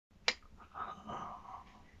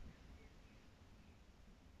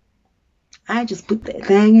I just put that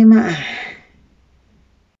thing in my eye.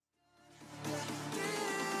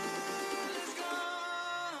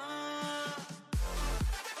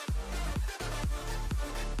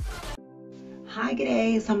 Hi, good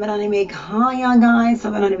day. Magify'EYES, guys.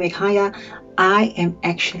 Magify'EYES. I am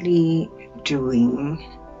actually doing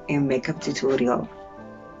a makeup tutorial.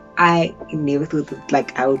 I never thought that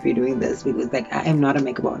like I would be doing this, because like I am not a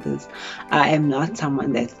makeup artist. I am not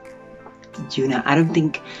someone that, you know, I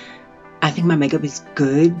think my makeup is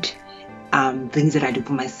good. Things that I do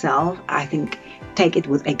for myself, I think take it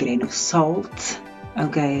with a grain of salt,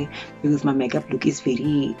 okay, because my makeup look is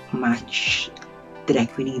very much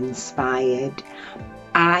drag queen inspired.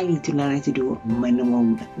 I need to learn how to do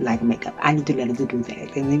minimum like makeup. I need to learn how to do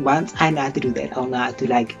that, and then once I know how to do that, I'll know how to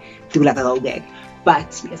like do like a whole bag.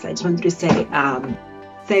 But yes, I just wanted to say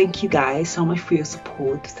thank you guys so much for your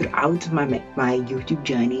support throughout my YouTube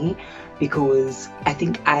journey, because I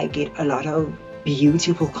think I get a lot of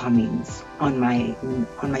beautiful comments on my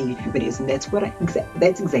YouTube videos, and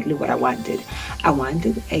that's exactly what I wanted. I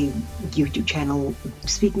wanted a YouTube channel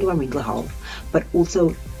speaking about mental health, but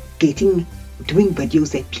also doing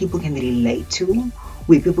videos that people can relate to,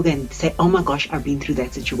 where people can say, oh my gosh, I've been through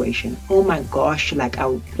that situation, oh my gosh, like I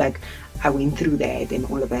went through that, and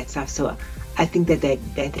all of that stuff. So I think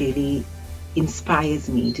that really inspires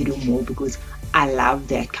me to do more, because I love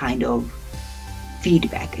that kind of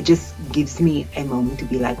feedback. It just gives me a moment to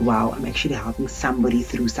be like, wow, I'm actually helping somebody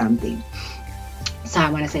through something. So I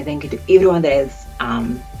want to say thank you to everyone that has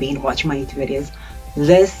been watching my YouTube videos.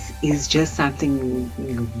 This is just something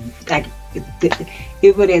like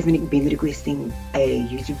everybody has been requesting a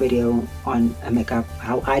YouTube video on a makeup,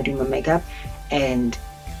 how I do my makeup, and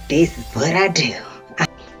this is what I do.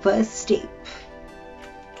 First step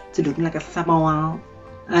to looking like a sabawan.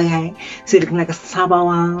 Okay, so looking like a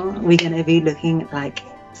sabawan, we're gonna be looking like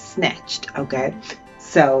snatched. Okay,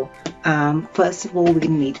 so first of all, we're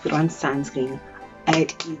gonna need to put on sunscreen.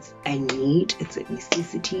 It is a need, it's a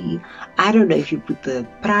necessity. I don't know if you put the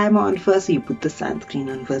primer on first or you put the sunscreen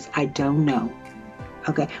on first. I don't know.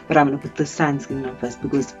 Okay, but I'm gonna put the sunscreen on first,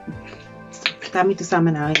 because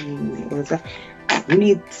you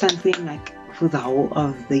need sunscreen like for the whole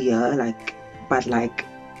of the year, like, but like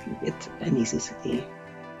it's a necessity.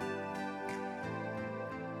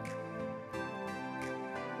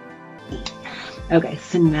 Okay,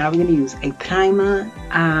 so now we're going to use a primer.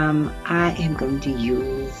 I am going to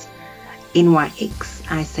use NYX.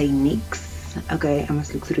 I say NYX. Okay, I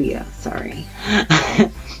must look through here. Sorry.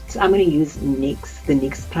 So I'm going to use NYX, the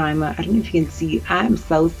NYX primer. I don't know if you can see. I'm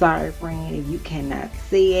so sorry, friend. If you cannot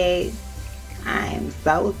see it, I am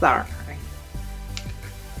so sorry.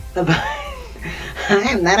 I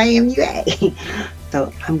am not a MUA.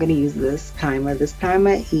 So I'm going to use this primer. This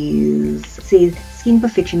primer says Skin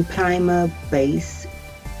Perfection Primer Base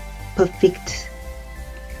Perfect.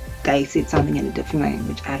 They said something in a different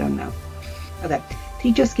language, I don't know. Okay,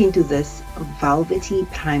 treat your skin to this velvety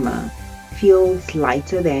primer. Feels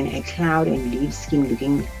lighter than a cloud and leaves skin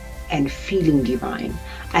looking and feeling divine.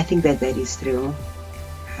 I think that is true.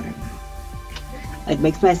 I don't know. It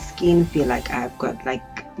makes my skin feel like I've got, like,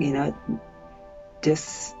 you know,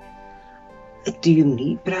 just. Do you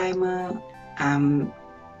need primer?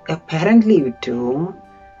 Apparently you do.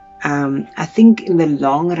 I think in the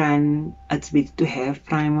long run it's better to have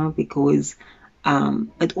primer, because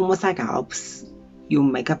it almost like helps your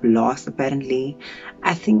makeup last. Apparently,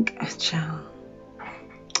 I think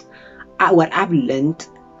what I've learned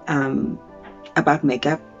about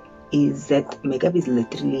makeup is that makeup is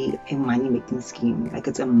literally a money-making scheme. Like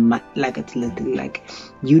it's literally like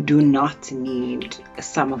you do not need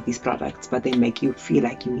some of these products, but they make you feel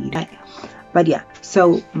like you need it. But yeah,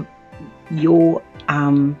 so your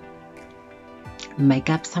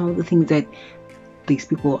makeup, some of the things that these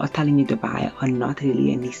people are telling you to buy are not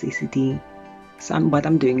really a necessity. So what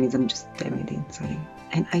I'm doing is I'm just dabbing it in, sorry,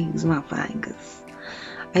 and I use my fingers.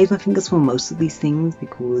 I use my fingers for most of these things,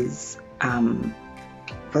 because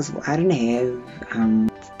first of all, I don't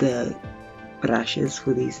have the brushes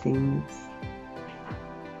for these things.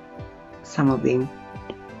 Some of them.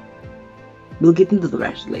 We'll get into the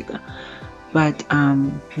brushes later. But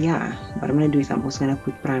yeah, what I'm gonna do is I'm also gonna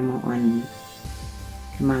put primer on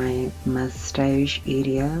my mustache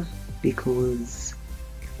area, because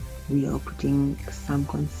we are putting some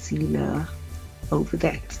concealer over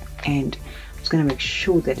that, and I'm just gonna make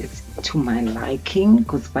sure that it's to my liking,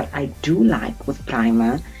 because what I do like with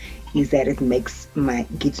primer is that it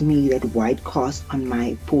gives me that white cast on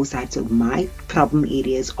my pore side. So my problem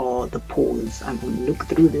areas are the pores. I'm gonna look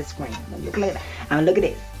through this one. Look at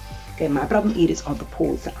this. Okay, my problem areas are the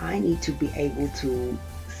pores. So I need to be able to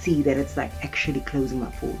see that it's like actually closing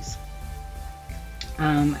my pores.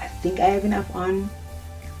 I think I have enough on.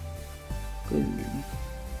 Good.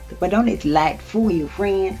 But don't let the light fool you,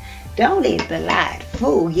 friend. Don't let the light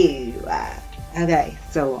fool you. Okay,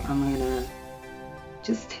 so I'm gonna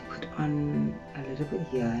just put on a little bit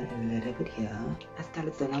here, a little bit here. I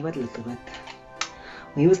started to know a little bit.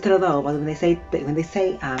 We use the other, but when they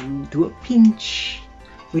say do a pinch,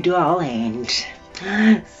 we do our hand.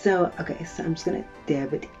 So okay, so I'm just gonna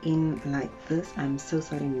dab it in like this. I'm so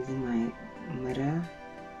sorry I'm using my mirror.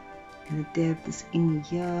 I'm gonna dab this in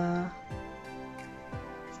here.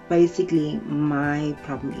 Basically, my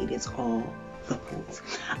problem areas are the pores.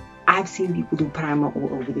 I've seen people do primer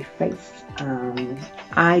all over their face.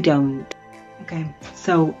 I don't. Okay,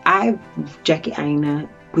 so Jackie Aina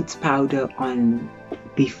puts powder on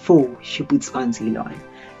before she puts concealer on.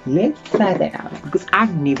 Let's try that out because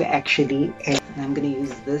I've never actually. I'm gonna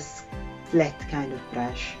use this flat kind of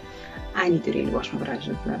brush. I need to really wash my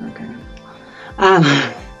brushes. Okay.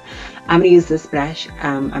 I'm gonna use this brush.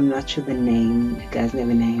 I'm not sure the name. It doesn't have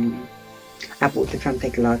a name. I bought it from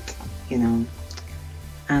Take a Lot, you know.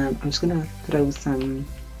 I'm just gonna throw some.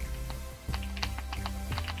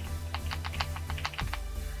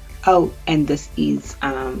 Oh, and this is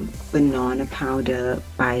banana powder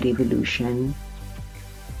by Revolution.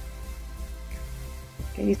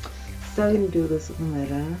 Okay, so I'm gonna do this with the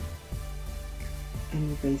mirror, and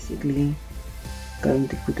we're basically going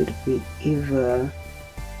to put it wherever.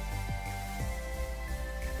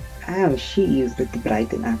 Oh, she used it to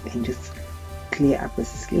brighten up and just clear up the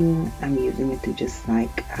skin. I'm using it to just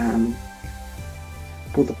like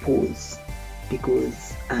pull the pores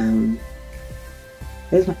because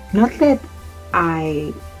there's not that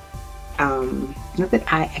I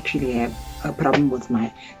actually have a problem with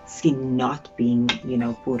my skin not being, you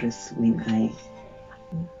know, porous when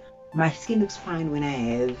my skin looks fine when I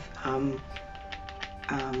have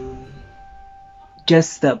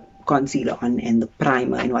just the concealer on and the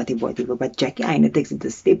primer and whatever, but Jackie Aina takes it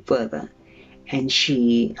a step further and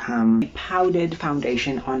she powdered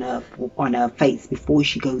foundation on her face before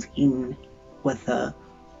she goes in with the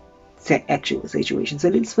actual situation. So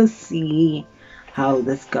let's first see how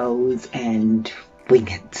this goes and wing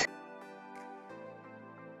it.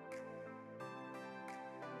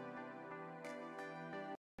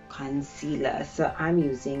 Concealer, so I'm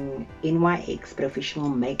using NYX Professional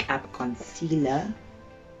Makeup Concealer.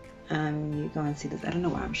 You can't see this. I don't know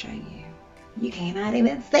why I'm showing you. You cannot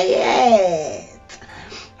even see it.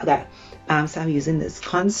 Okay. So I'm using this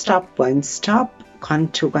Can't Stop Won't Stop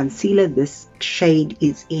Contour Concealer. This shade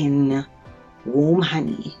is in Warm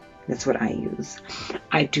Honey. That's what I use.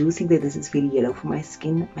 I do think that this is very yellow for my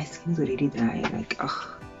skin. My skin is already dry. Like,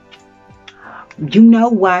 ugh. You know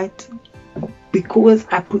what? Because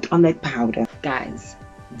I put on that powder, guys,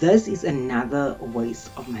 this is another waste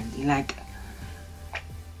of money. Like,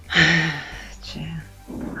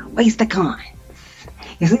 waste the coins.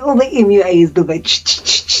 You see all the MUAs do the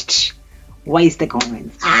waste the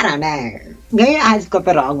coins. I don't know. Maybe I just got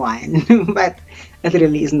the wrong one, but it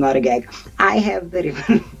really is not a gag. I have the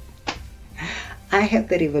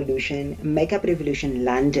Revolution Makeup Revolution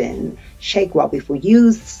London Shake Well Before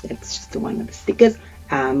Use. It's just the one with the stickers.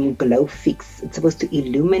 Glow Fix. It's supposed to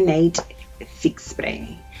illuminate fix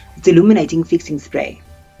spray. It's illuminating fixing spray.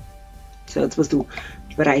 So it's supposed to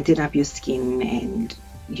brighten up your skin and,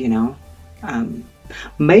 you know,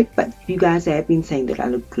 but you guys have been saying that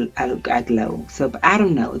I glow. So but I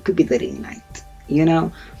don't know. It could be the ring light, you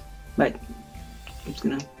know. But I'm just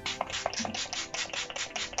gonna.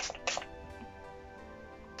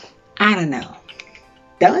 I don't know.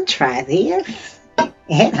 Don't try this.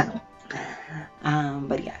 You know.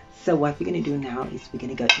 But yeah, so what we're gonna do now is we're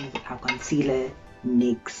gonna go in with our concealer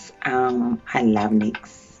NYX. I love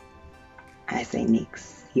NYX. I say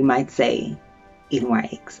NYX. You might say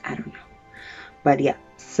NYX. I don't know. But yeah,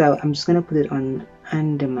 so I'm just gonna put it on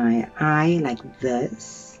under my eye like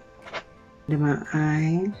this. Under my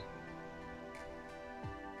eye.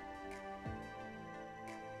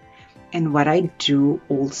 And what I do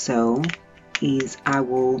also is I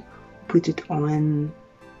will put it on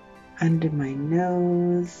under my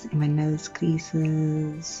nose, in my nose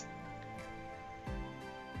creases.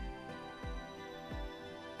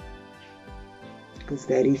 Because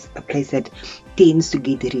that is a place that tends to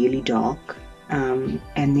get really dark. And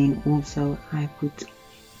then also I put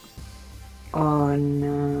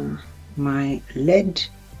on my lid.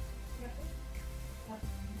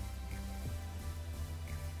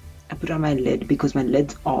 I put on my lid because my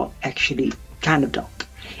lids are actually kind of dark.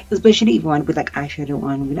 Especially if you want to put like eyeshadow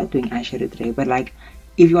on. We're not doing eyeshadow today, but like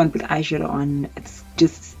if you want to put eyeshadow on, it's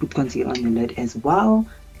just put concealer on your lid as well.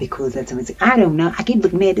 because that's amazing. I don't know. I keep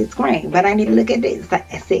looking at the screen, but I need to look at this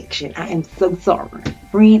section. I am so sorry.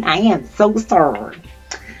 Friend, I am so sorry.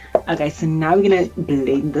 Okay, so now we're gonna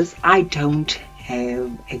blend this. I don't have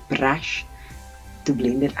a brush to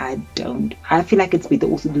blend it. I feel like it's better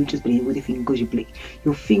also to just blend with your finger, because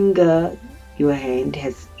your finger, your hand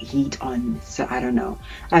has heat on, so I don't know.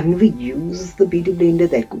 I've never used the beauty blender.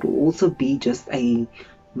 That could also be just a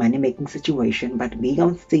money making situation, but we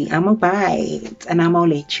gonna see. I'm gonna buy it and I'm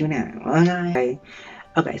gonna let you know.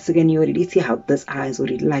 Okay, so can you already see how this eye is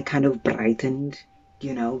already like kind of brightened,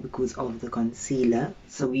 you know, because of the concealer?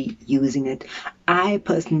 So we're using it. I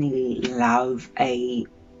personally love a,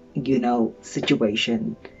 you know,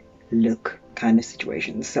 situation look kind of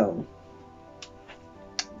situation, so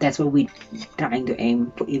that's what we're trying to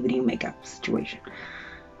aim for every makeup situation.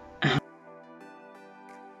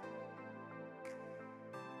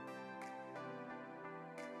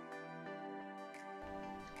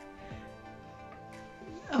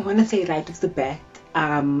 I want to say right off the bat,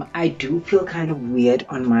 I do feel kind of weird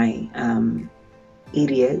on my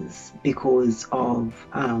areas because of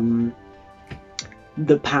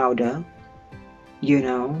the powder, you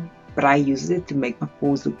know, but I use it to make my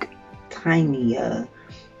pores look tinier.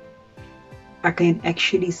 I can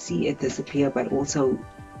actually see it disappear, but also,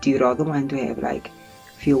 do you rather want to have like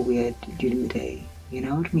feel weird during the day? You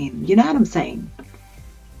know what I mean? You know what I'm saying?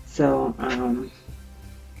 So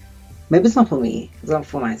maybe it's not for me. It's not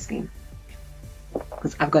for my skin,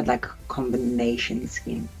 because I've got like combination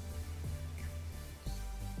skin.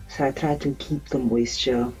 So I try to keep the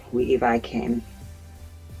moisture wherever I can.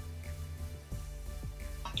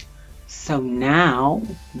 So now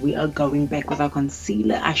we are going back with our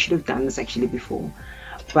concealer. I should have done this actually before,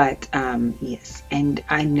 but yes, and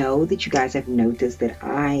I know that you guys have noticed that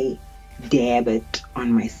I dab it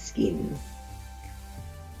on my skin.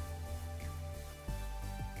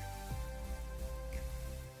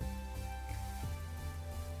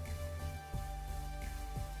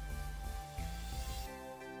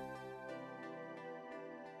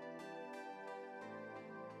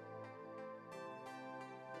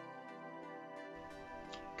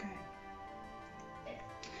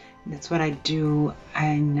 That's what I do,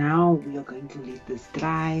 and now we are going to let this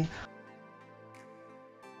dry.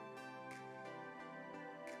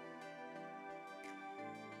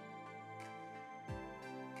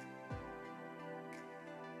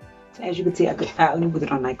 So as you can see, I only put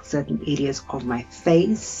it on like certain areas of my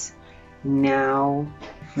face. Now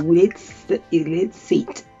let's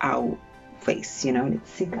set our face, you know, let's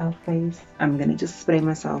set our face. I'm gonna just spray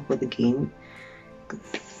myself with again.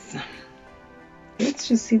 Let's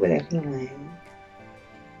just see what I feel like.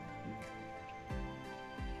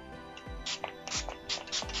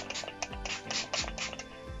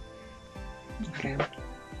 Okay.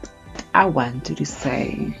 I wanted to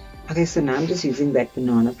say, okay, so now I'm just using that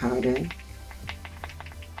banana powder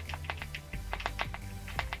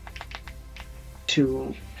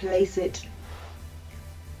to place it,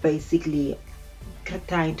 basically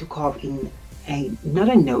trying to carve in not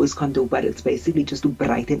a nose contour, but it's basically just to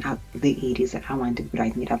brighten up the areas that I want to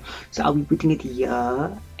brighten it up. So I'll be putting it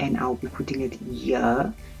here, and I'll be putting it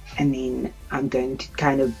here, and then I'm going to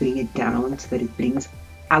kind of bring it down so that it brings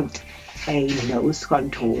out a nose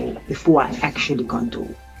contour before I actually contour,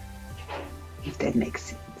 if that makes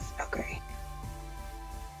sense. Okay.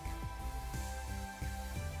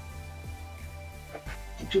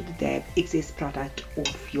 To dab excess product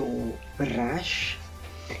off your brush.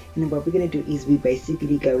 And then what we're going to do is we're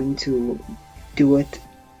basically going to do it,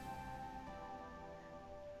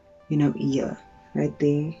 you know, here, right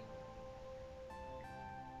there.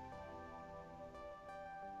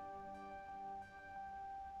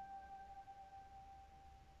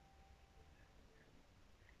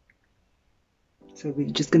 So we're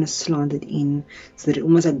just going to slant it in so that it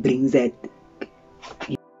almost like brings that.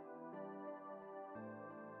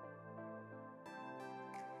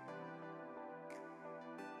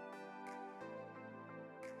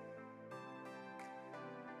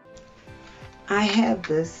 I have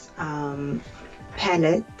this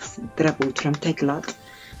palette that I bought from Take Lot.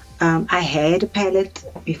 I had a palette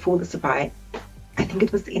before this, I think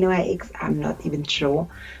it was the NYX, I'm not even sure,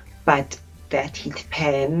 but that hit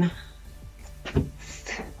pan,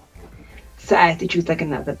 so I had to choose like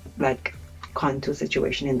another like contour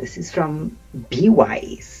situation, and this is from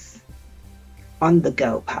BYS On The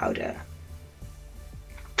Go powder.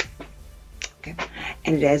 Okay,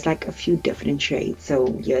 and it has like a few different shades. So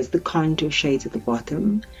here's the contour shades at the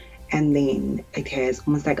bottom, and then it has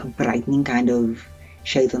almost like a brightening kind of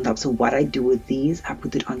shades on top. So what I do with these, I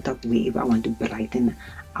put it on top wherever I want to brighten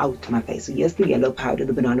out my face. So here's the yellow powder.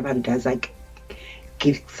 The banana powder does like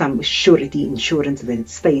give some surety, insurance that it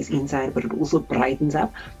stays inside, but it also brightens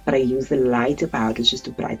up. But I use the lighter powders just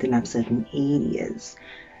to brighten up certain areas.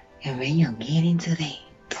 And when you get into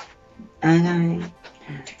that, okay,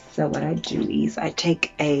 so what I do is I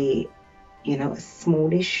take a, you know, a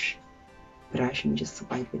smallish brush and just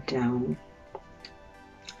wipe it down.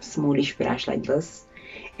 Smallish brush like this,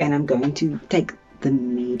 and I'm going to take the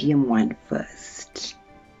medium one first,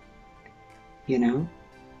 you know,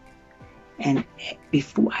 and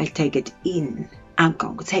before I take it in, I'm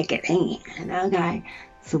gonna take it in. Okay,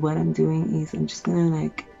 so what I'm doing is I'm just gonna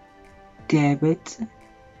like dab it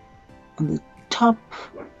on the top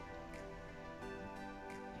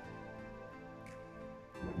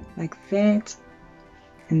like that,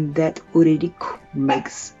 and that already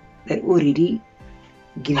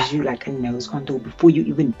gives you like a nose contour before you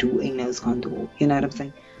even do a nose contour, you know what I'm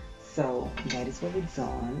saying? So that is what it's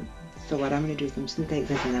on. So what I'm gonna do is I'm just gonna take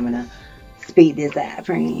this and I'm gonna speed this up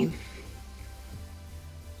for you.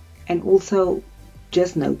 And also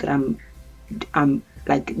just note that I'm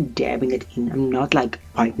like dabbing it in. I'm not like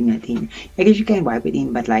wiping it in. I guess you can wipe it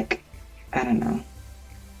in, but like, I don't know.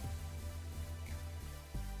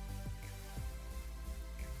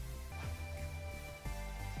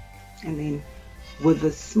 And then with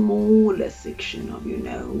the smaller section of your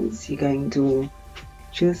nose, you're going to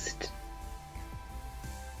just,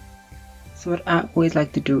 so what I always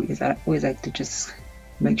like to do is I always like to just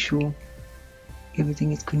make sure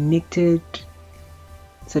everything is connected,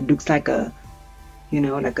 so it looks like a, you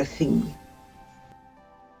know, like a thing.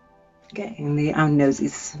 Okay, and then our nose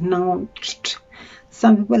is notched.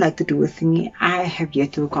 Some people like to do a thingy. I have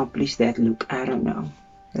yet to accomplish that look. I don't know,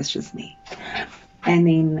 that's just me. And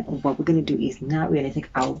then what we're gonna do is now we're gonna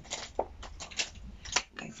take our,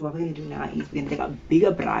 okay, so what we're gonna do now is we're gonna take a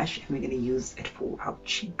bigger brush and we're gonna use it for our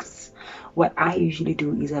cheeks. What I usually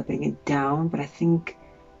do is I bring it down, but I think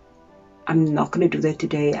I'm not gonna do that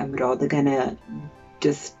today. I'm rather gonna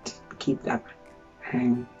just keep it up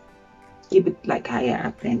and keep it like higher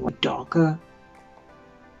up and a darker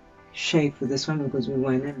shade for this one because we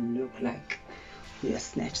want to look like we are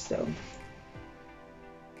snatched. So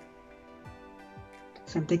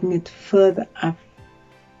I'm taking it further up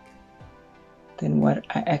than what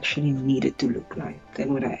I actually need it to look like,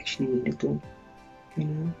 than what I actually need it to, you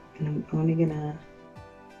know. And I'm only gonna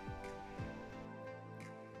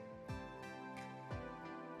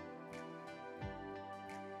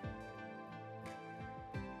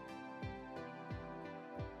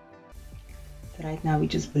so right now we're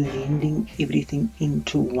just blending everything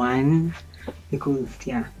into one because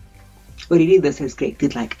yeah, already this has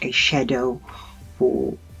created like a shadow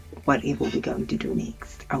for whatever we're going to do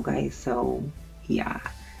next. Okay, so yeah,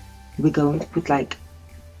 we're going to put like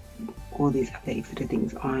all these other extra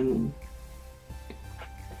things on.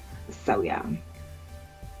 So yeah,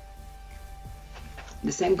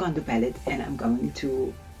 the same contour palette, and I'm going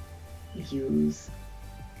to use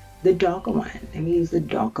the darker one. Let me use the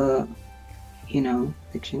darker, you know,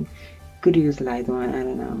 section. Could use the light one, I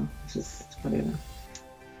don't know, it's just whatever.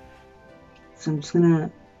 So I'm just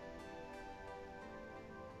gonna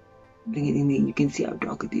bring it in there. You can see how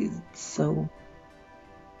dark it is. It's so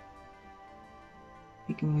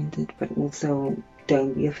pigmented, but also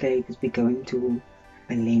don't be afraid because we're going to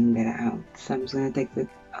blend that out. So I'm just gonna take that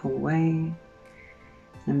away.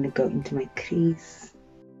 I'm gonna go into my crease.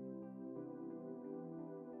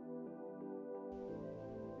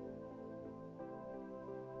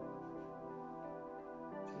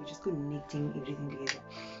 We're just connecting everything together.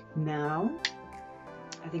 Now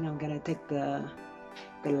I think I'm gonna take the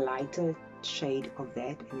lighter shade of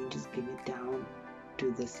that and then just bring it down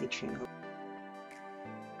to this section.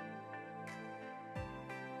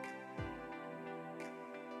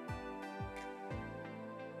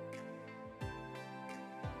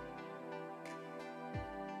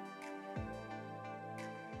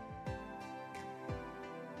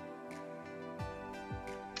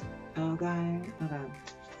 Okay,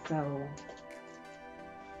 so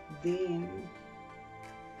then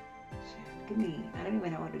look at me, I don't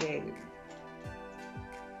even know what to do.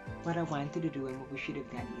 What I wanted to do and what we should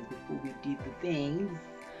have done is before we did the things,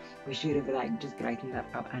 we should have like just brightened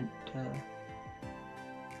up under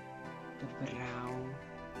the brow,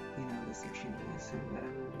 you know, the section here. So what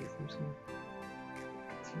I'm gonna do is I'm just gonna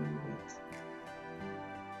turn it.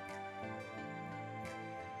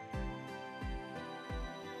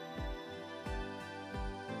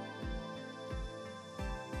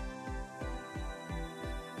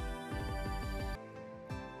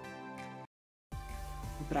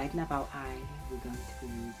 Brighten up our eye, we're going to be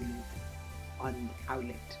using it on the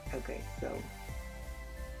outlet. Okay, so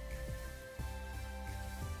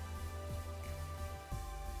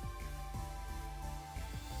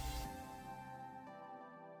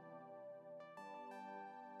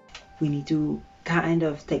we need to kind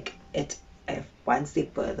of take it one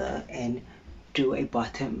step further and do a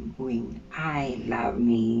bottom wing. I love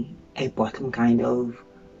me a bottom kind of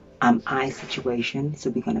eye situation, so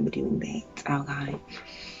we're gonna be doing that. Okay,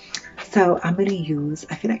 so I'm gonna use,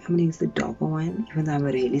 I feel like I'm gonna use the darker one, even though I'm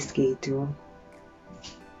really scared to.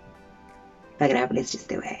 Like that, but let's just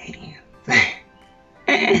do it.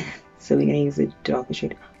 So we're gonna use a darker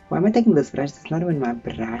shade. Why am I taking this brush? It's not even my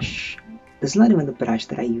brush. This is not even the brush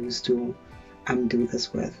that I use to do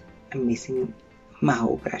this with. I'm missing my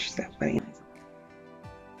whole brush stuff, but anyways.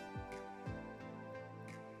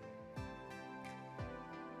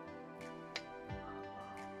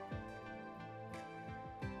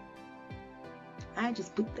 I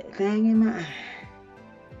just put that thing in my eye.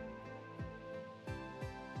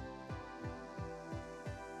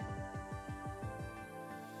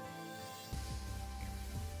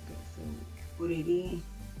 Okay, so already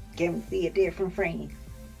can we see a different frame?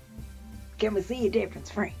 Can we see a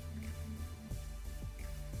difference, friend?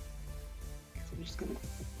 So we're just gonna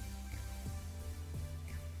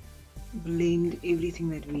blend everything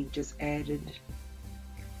that we just added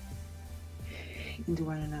into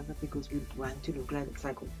one another, because we want to look like it's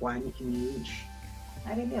like one image.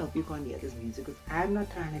 I really hope you can't hear this music, because I'm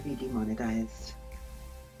not trying to be demonetized.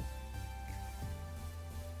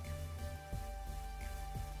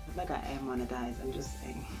 Not like I am monetized, I'm just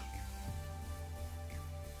saying.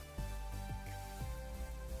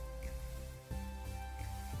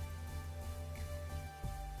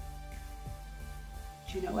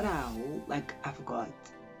 Do you know what I forgot?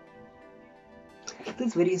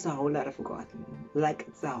 This video is a whole lot of forgotten. Like,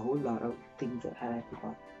 it's a whole lot of things that I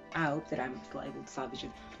forgot. I hope that I'm still able to salvage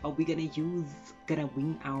it. Are we gonna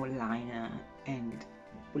wing our liner and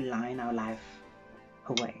line our life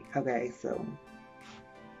away? Okay, so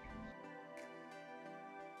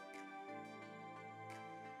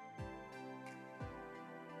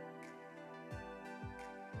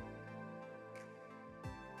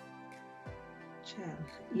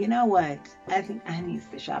you know what? I think I need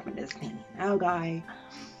to sharpen this thing. Okay.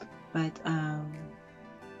 But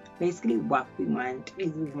basically what we want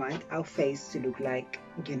is we want our face to look like,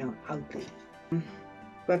 you know, ugly.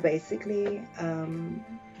 But basically,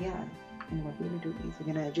 yeah, and what we're gonna do is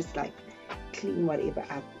we're gonna just like clean whatever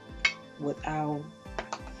up with our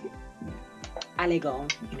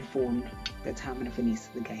Allegon in phone. That's how I'm gonna finish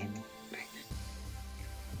the game.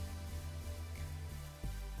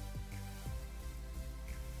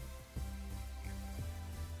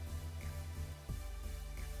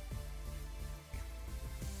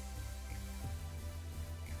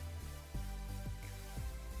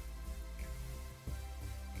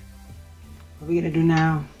 What we're gonna do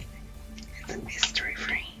now, it's a mystery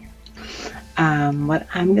frame. What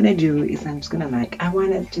I'm gonna do is I'm just gonna I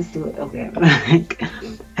wanna just do it, okay, but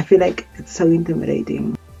I feel like it's so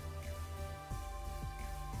intimidating.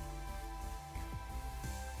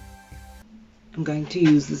 I'm going to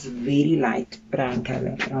use this very light brown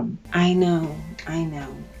color from, I know,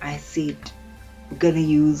 I said we're gonna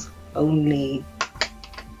use only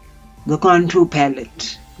the contour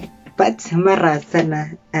palette. But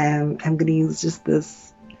Marasana, I'm gonna use just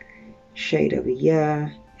this shade over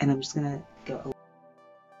here, and I'm just gonna go over.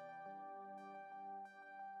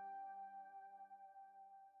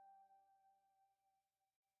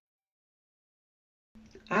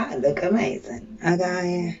 Look amazing.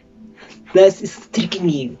 Okay, this is tricking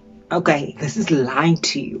you. Okay, this is lying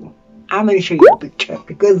to you. I'm gonna show you a picture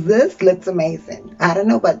because this looks amazing. I don't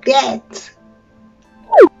know about that,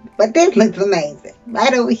 but this looks amazing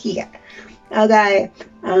right over here. Okay,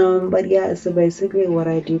 but yeah, so basically what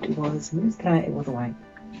I did was, let's try it with white.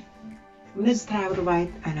 Let's try it with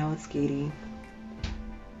white. I know it's scary.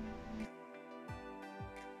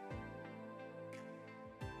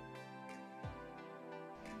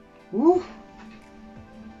 Woo!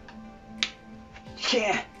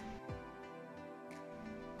 Yeah.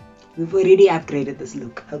 We've already upgraded this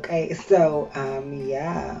look. Okay, so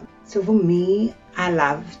yeah. So for me, I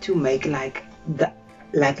love to make like the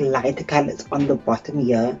light colors on the bottom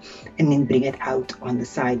here and then bring it out on the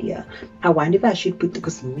side here. I wonder if I should put,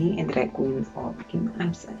 because me and drag queens are,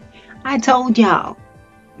 I'm sorry, I told y'all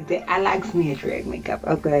that I like me a drag makeup.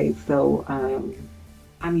 Okay, so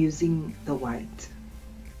I'm using the white.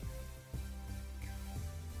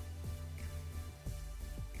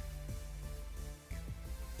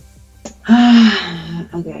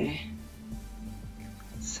 Okay,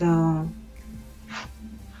 so I'm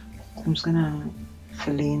just gonna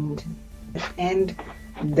blend, and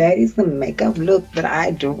that is the makeup look that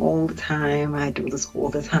I do all the time. I do this all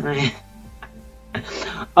the time.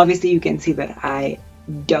 Obviously you can see that I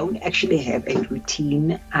don't actually have a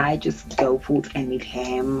routine. I just go full and make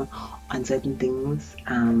ham on certain things.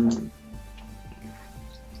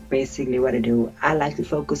 Basically what I do, I like to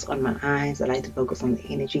focus on my eyes. I like to focus on the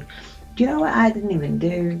energy. You know what I didn't even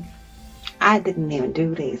do? I didn't even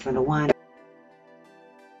do this on the one.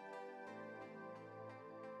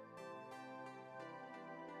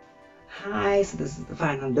 Hi, so this is the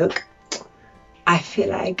final look. I feel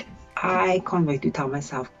like I can't wait to tell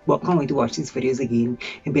myself, well, can't wait to watch these videos again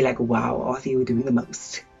and be like, wow, Arthur, you were doing the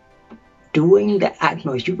most. Doing the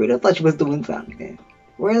utmost. You really thought you was doing something.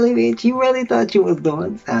 Really, bitch? You really thought you was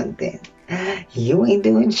doing something. You ain't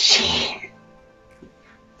doing shit.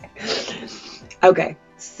 Okay,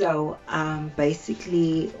 so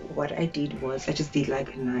basically what I did was I just did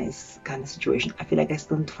like a nice kind of situation. I feel like I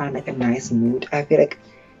still need to find like a nice nude. I feel like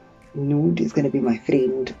nude is gonna be my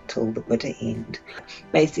friend till the bitter end.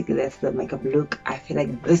 Basically that's the makeup look. I feel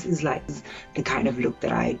like this is like the kind of look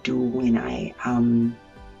that I do when I'm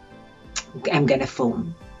gonna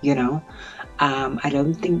film, you know. I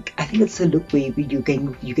think it's a look where you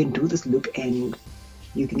can do this look and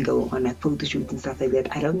you can go on like photo shoots and stuff like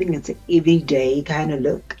that. I don't think it's an everyday kind of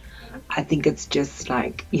look. I think it's just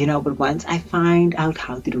like, you know, but once I find out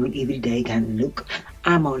how to do an everyday kind of look,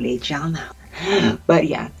 I'm gonna let y'all know. But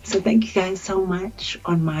yeah, so thank you guys so much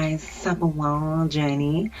on my summer wall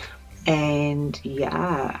journey. And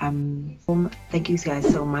yeah, thank you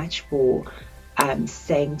guys so much for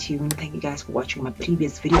staying tuned. Thank you guys for watching my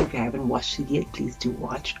previous video. If you haven't watched it yet, please do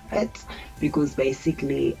watch it, because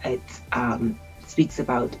basically it speaks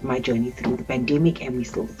about my journey through the pandemic, and we're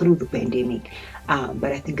still through the pandemic,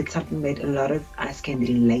 but I think it's something that a lot of us can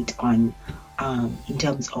relate on, in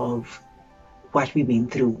terms of what we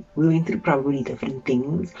went through. We went through probably different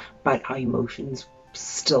things, but our emotions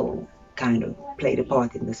still kind of played a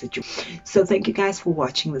part in the situation. So thank you guys for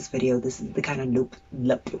watching this video. This is the kind of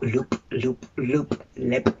lip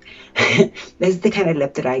this is the kind of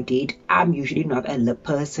lip that I did. I'm usually not a lip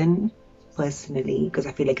person personally, because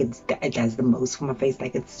I feel like it does the most for my face.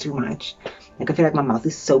 Like it's too much. Like I feel like my mouth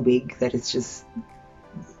is so big that it's just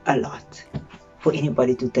a lot for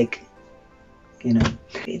anybody to take, you know.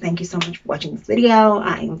 Thank you so much for watching this video.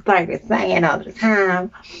 I am sorry for saying all the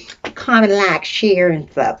time. Comment, like, share, and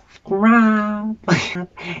subscribe.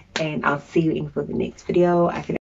 And I'll see you in for the next video. I feel